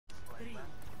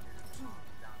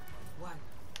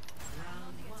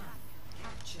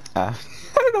I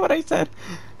don't know what I said.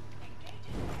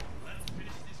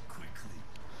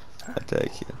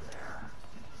 Attack you.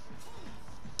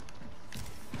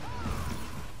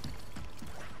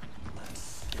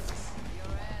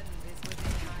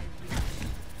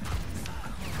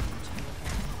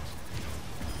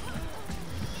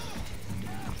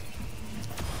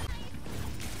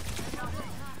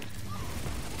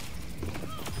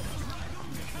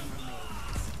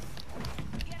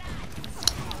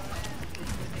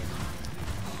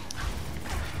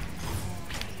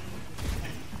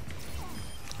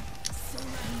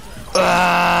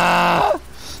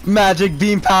 Magic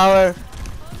beam power.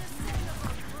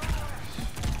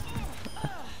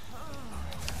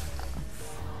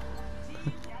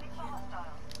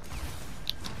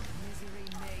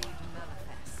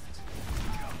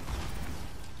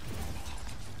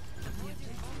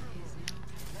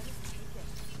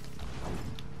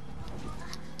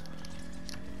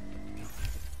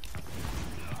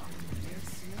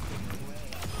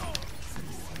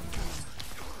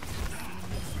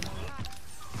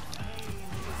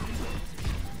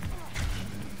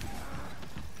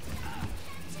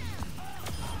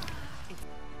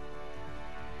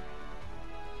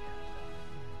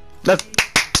 Let's.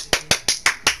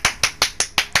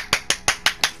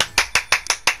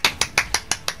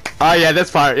 Oh yeah, this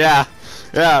part, yeah.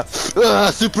 Yeah.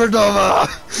 Supernova!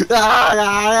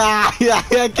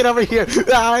 Yeah, get over here!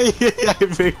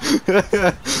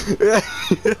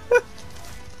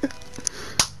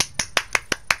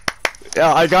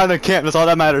 Yeah, I got in a camp, that's all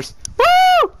that matters.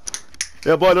 Woo!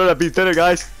 Yeah, boy, know that beat thinner,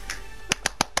 guys.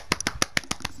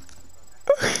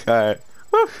 Alright.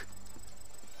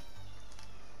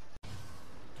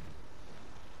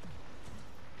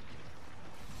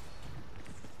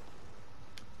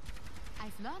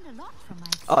 Learned a lot from my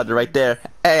Oh, they're right there.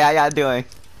 Hey, how y'all doing?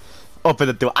 Open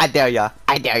the door. I dare ya.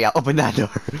 I dare ya. Open that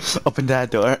door. Open that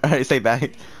door. Alright, stay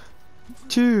back.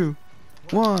 2,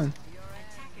 1.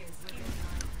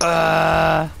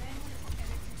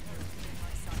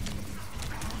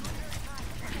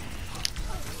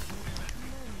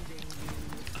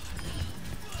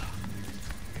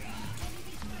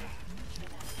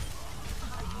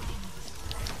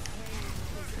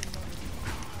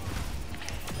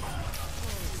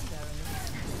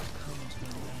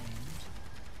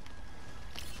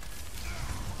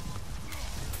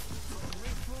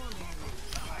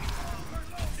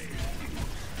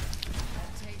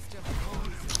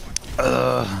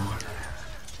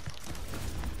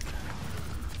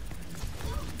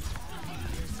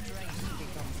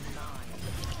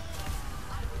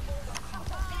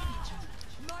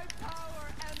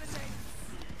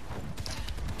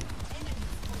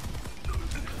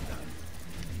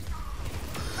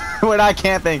 We're not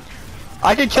camping.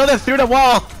 I can kill them through the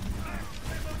wall.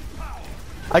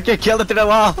 I can kill them through the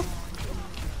wall.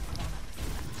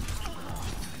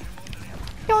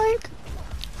 Yoink.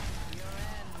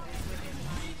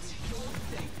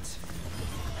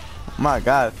 My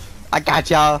God, I got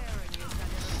y'all.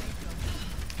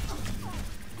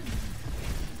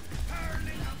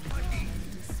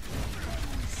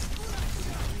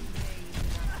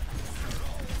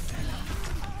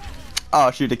 Oh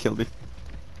shoot, they killed me.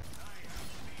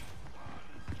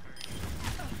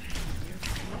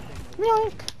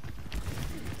 Yoink.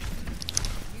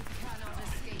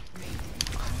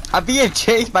 I'm being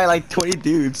chased by like 20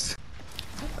 dudes.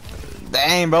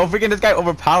 Dang, bro, freaking this guy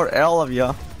overpowered all of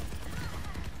y'all.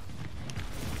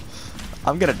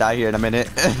 I'm gonna die here in a minute.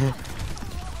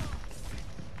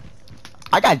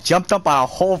 I got jumped up by a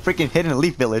whole freaking hidden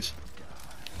leaf village.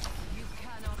 You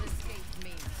cannot escape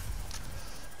me.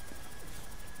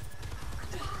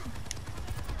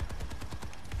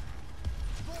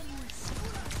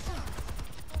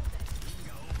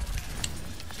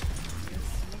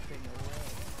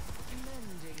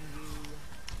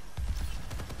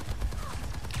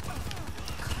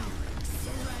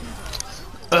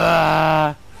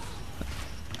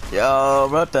 Yo,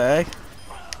 what the heck?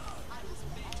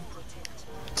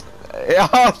 Yo,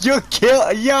 you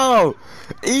kill, yo!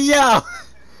 You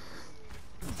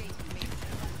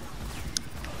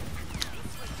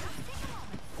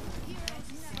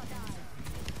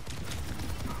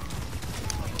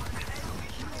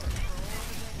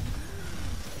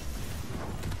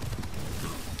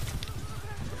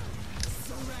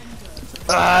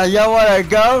wanna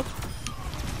go?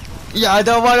 Yeah, I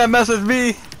don't wanna mess with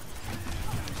me.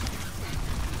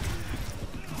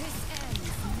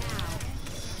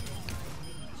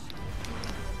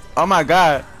 Oh my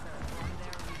God.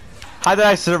 How did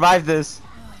I survive this?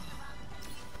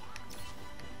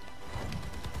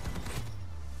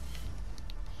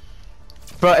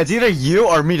 Bro, it's either you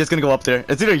or me that's gonna go up there.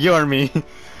 It's either you or me.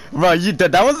 Bro,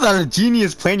 that was a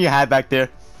genius plan you had back there.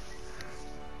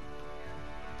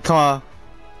 Come on.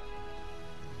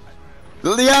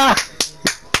 Yeah!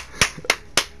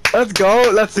 Let's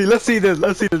go. Let's see this.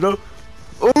 Bro.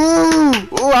 Ooh,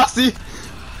 I see.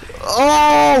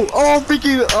 Oh,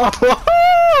 freaking.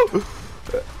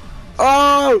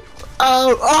 Oh,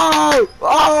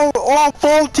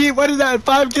 full team. What is that?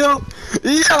 5 kills?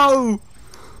 Yo!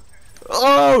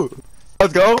 Oh!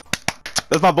 Let's go.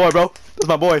 That's my boy, bro. That's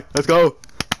my boy. Let's go.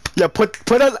 Yeah,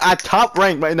 put us at top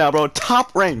rank right now, bro.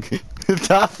 Top rank.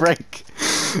 Top rank.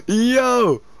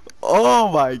 Yo!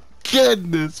 Oh my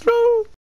goodness, bro.